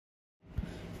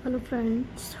Hello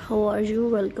friends, how are you?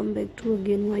 Welcome back to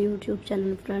again my YouTube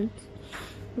channel friends.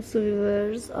 So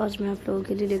viewers, आज मैं आप लोगों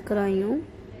के लिए लेकर आई हूँ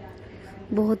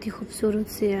बहुत ही खूबसूरत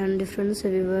से एंड डिफरेंट से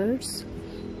व्यूअर्स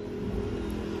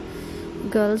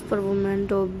गर्ल्स पर वुमेन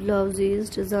टॉप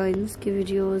ब्लाउजेस डिज़ाइंस की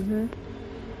वीडियोस हैं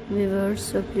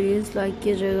व्यूअर्स। सो प्लीज़ लाइक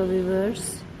कीजिएगा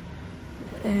व्यूअर्स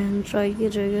एंड ट्राई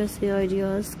कीजिएगा ऐसे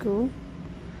आइडियाज़ को,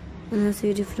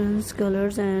 ऐसे different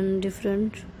colours and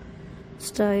different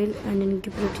style and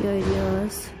इनके pretty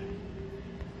ideas।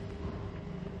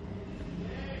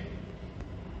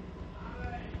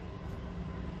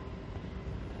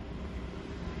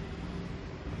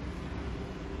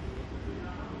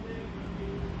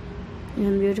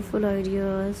 And beautiful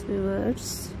ideas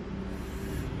viewers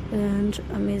and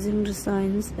amazing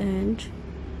designs and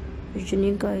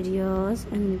unique ideas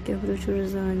and इनके pretty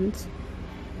designs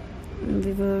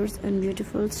viewers and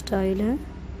beautiful style है।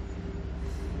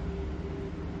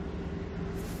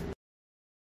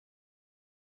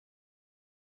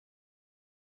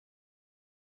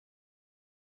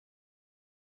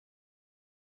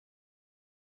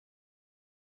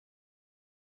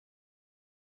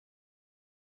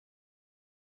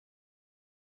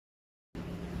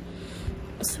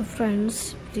 So friends,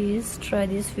 please try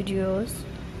these videos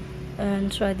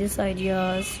and try these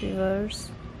ideas viewers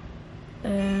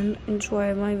and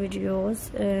enjoy my videos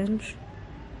and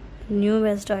new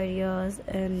best ideas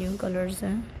and new colors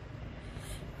हैं।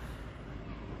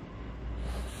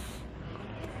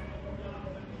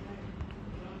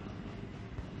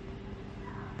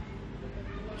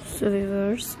 So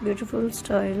viewers, beautiful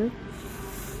style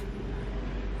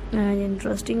and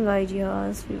interesting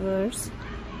ideas viewers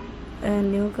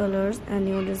and new colors and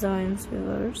new designs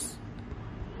viewers।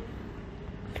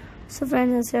 So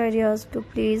friends, ऐसे ideas को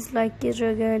please like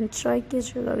कीजिएगा and try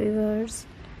कीजिएगा viewers,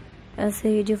 ऐसे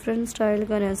ही different style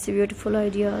का ऐसे beautiful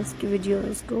ideas की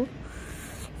videos को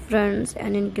फ्रेंड्स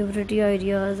एंड इनके प्रिटी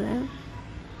आइडियाज़ हैं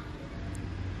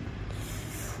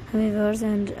viewers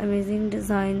and amazing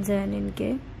designs and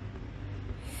इनके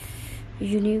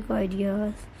unique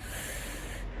ideas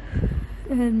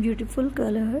and beautiful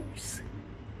colours.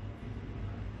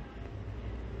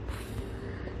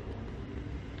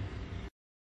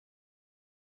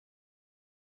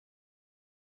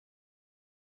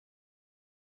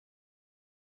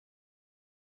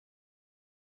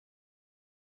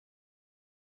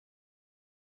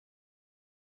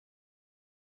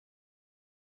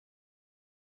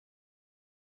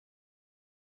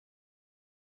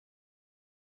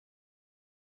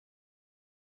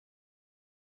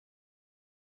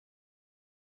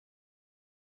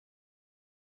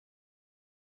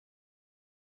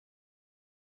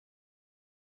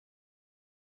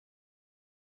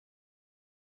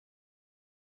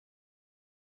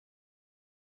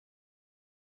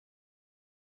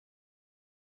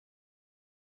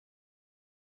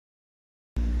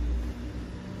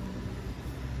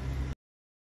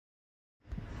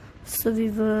 So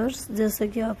viewers, जैसा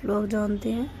कि आप लोग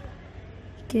जानते हैं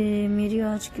कि मेरी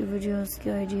आज की वीडियोस के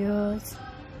ideas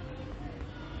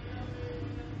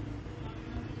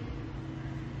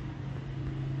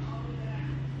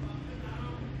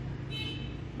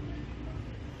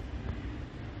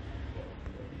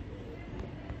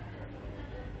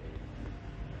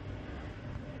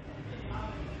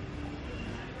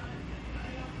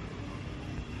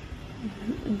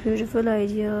beautiful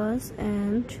ideas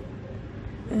and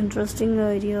interesting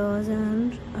ideas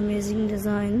and amazing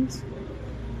designs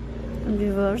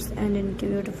viewers and इनके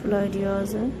beautiful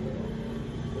ideas हैं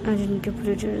and इनके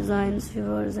pretty designs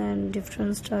viewers and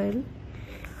different style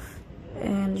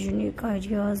and unique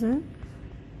ideas हैं।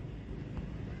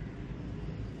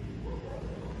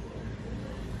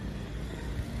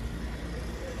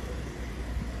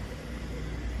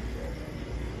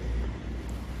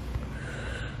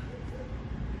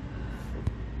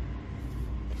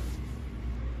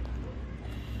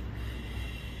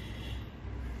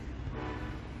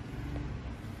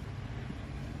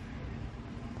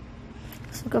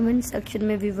 सो कमेंट सेक्शन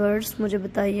में व्यूवर्स मुझे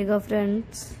बताइएगा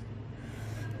फ्रेंड्स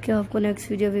कि आपको नेक्स्ट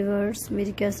वीडियो व्यूवर्स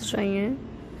मेरी कैसे चाहिए।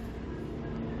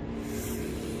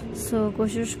 सो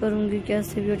कोशिश करूँगी कि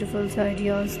ऐसे ब्यूटीफुल से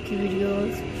आइडियाज़ की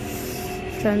वीडियोस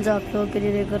फ्रेंड्स आप लोगों के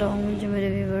लिए लेकर आऊँ जो मेरे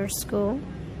व्यूवर्स को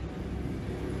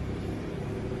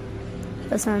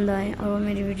पसंद आए और वो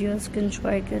मेरी वीडियोस को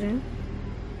एंजॉय करें।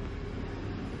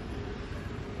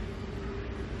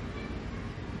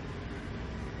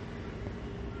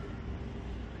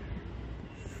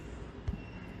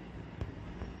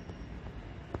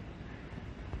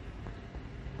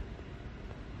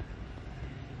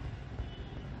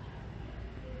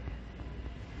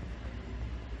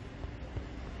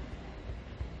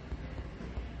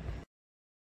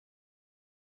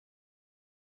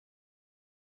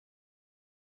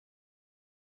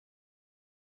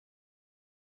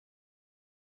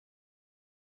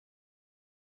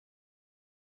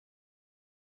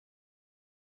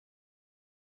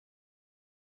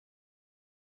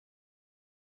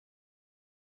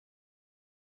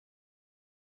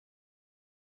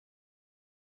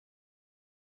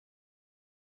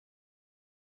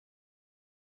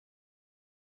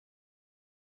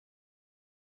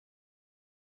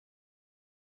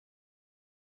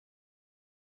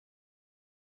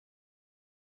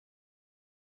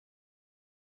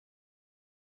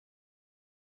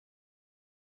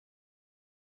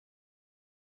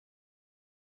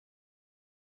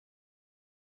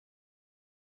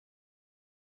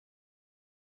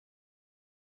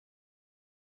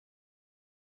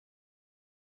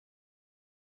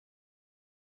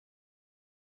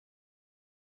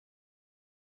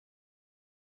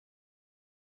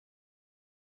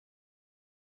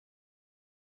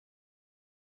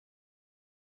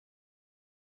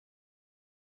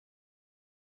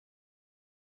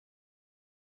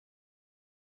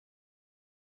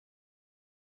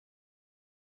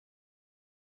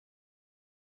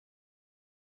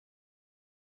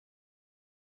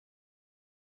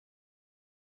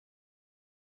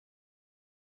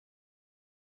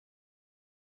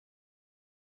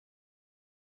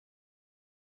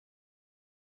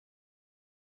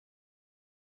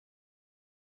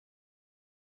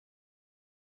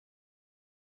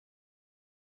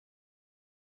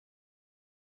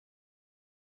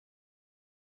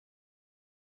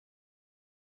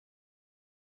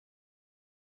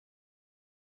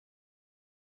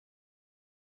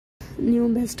 New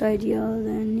best ideas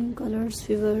and new colours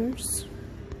viewers.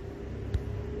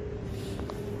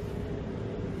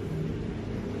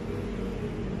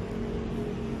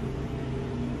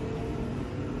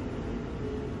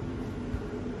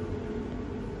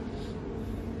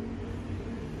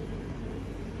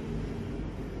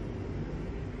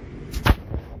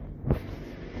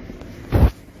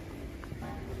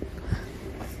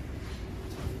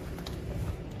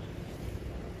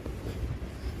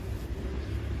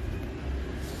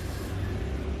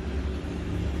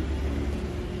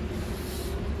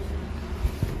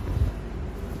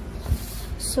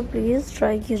 So please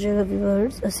try कीजिएगा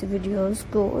व्यूअर्स ऐसी वीडियोस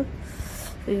को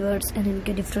व्यूअर्स, एंड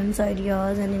इनके डिफरेंट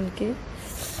आइडियाज़ एंड इनके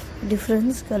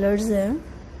डिफरेंट कलर्स हैं।